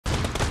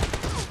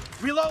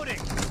Reloading!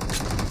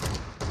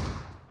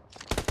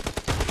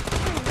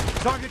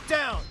 Target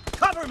down!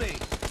 Cover me!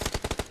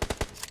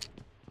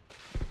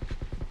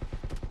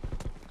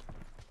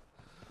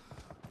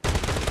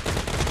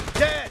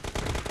 Dead!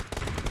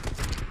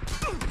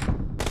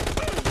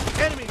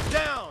 Enemy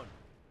down!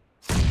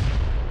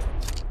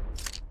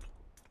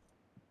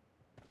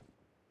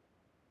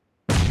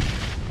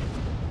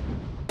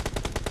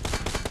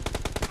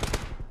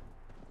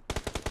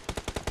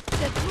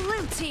 The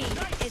blue team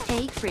is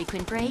take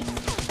frequent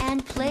breaks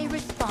and play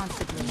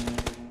responsibly.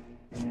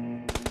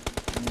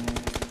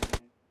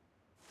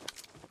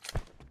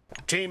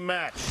 Team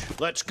match,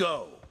 let's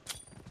go.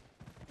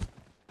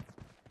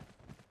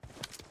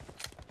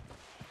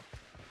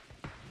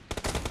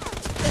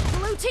 The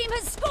blue team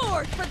has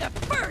scored for the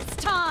first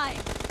time.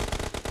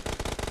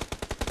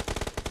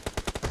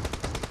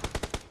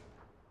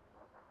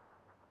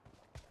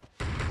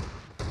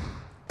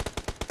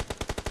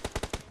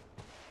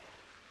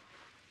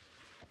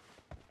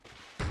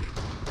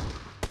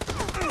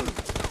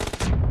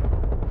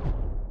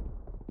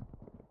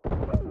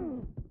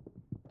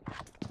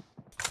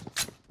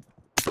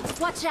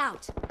 Watch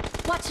out!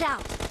 Watch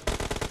out!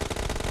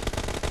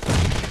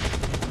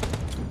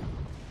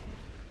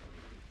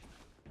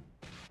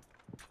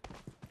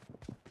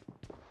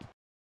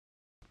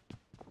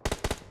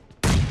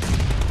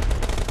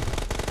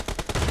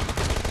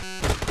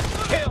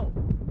 Kill!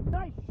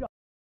 Nice shot!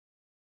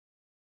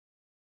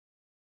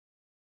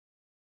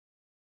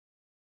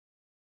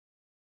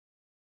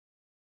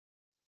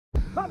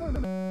 Cover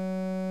me!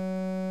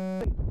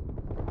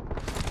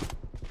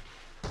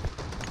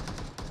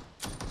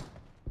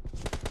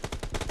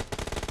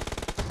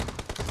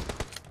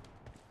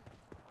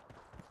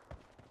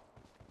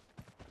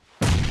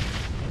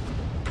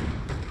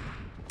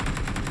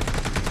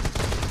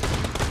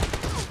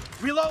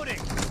 Reloading!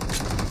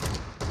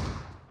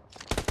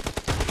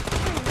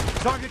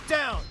 Target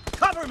down!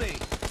 Cover me!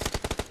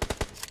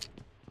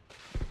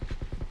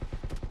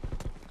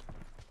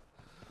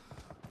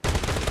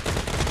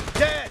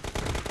 Dead!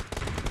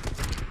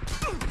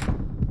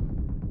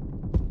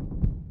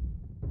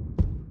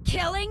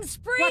 Killing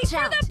spree Watch for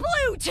out. the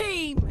blue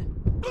team!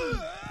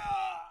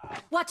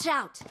 Watch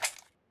out!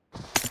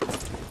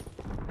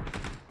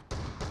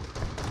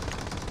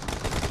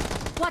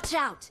 Watch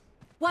out!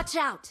 Watch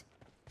out!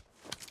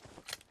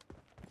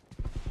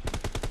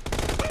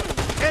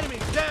 Enemy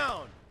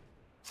down!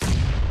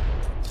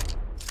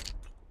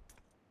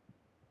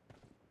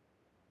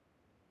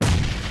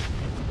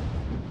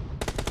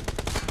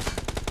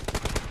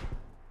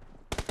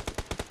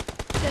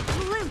 The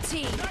blue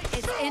team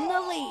is in the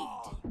lead.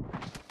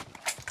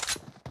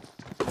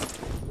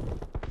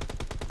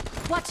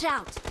 Watch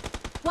out!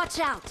 Watch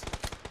out!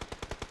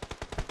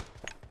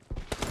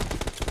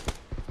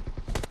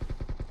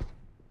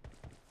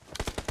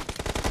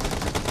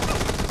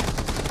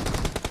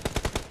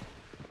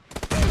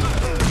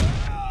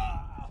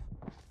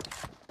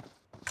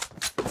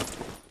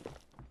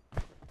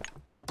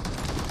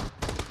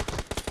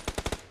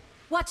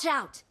 Watch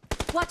out!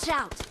 Watch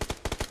out!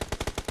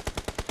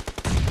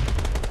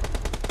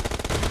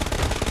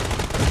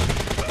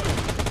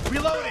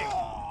 Reloading!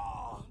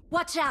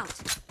 Watch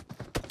out!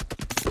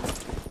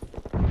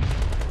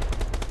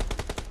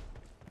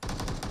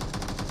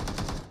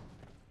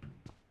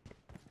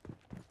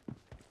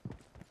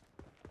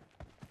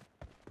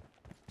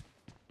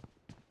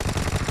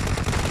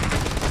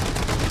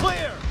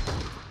 Clear!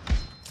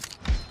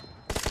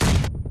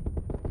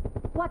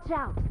 Watch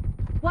out!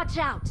 Watch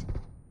out!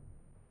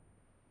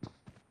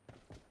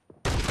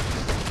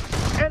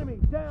 Enemy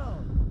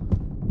down!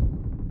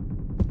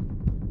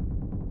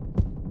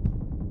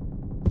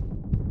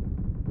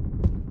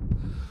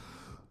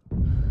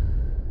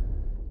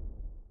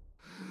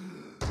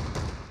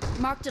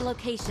 Marked a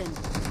location.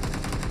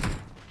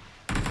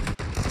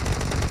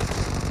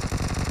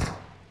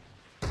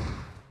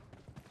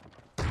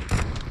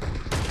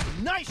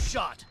 Nice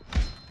shot!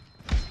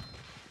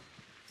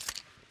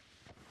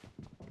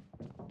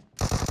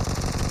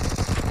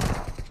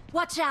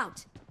 Watch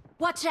out!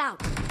 Watch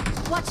out!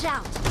 Watch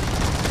out!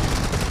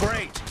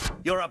 Great!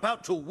 You're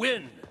about to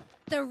win!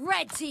 The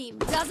red team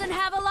doesn't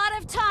have a lot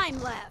of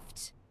time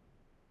left.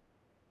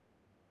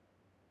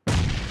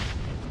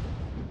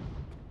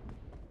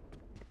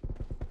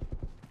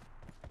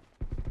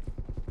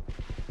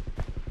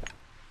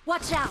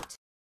 Watch out!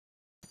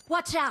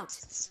 Watch out!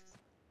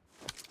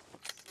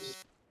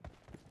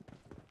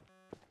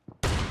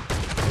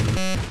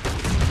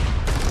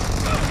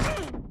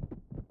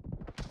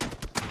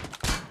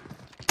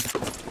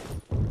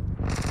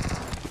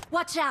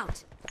 Watch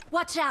out!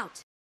 Watch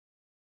out!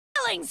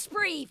 Killing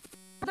spree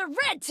for the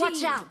red team.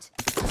 Watch out!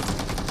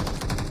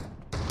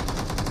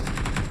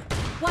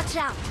 Watch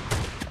out!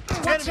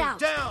 Watch Enemy out!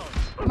 down!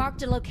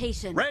 Marked a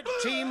location. Red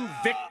team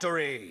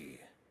victory!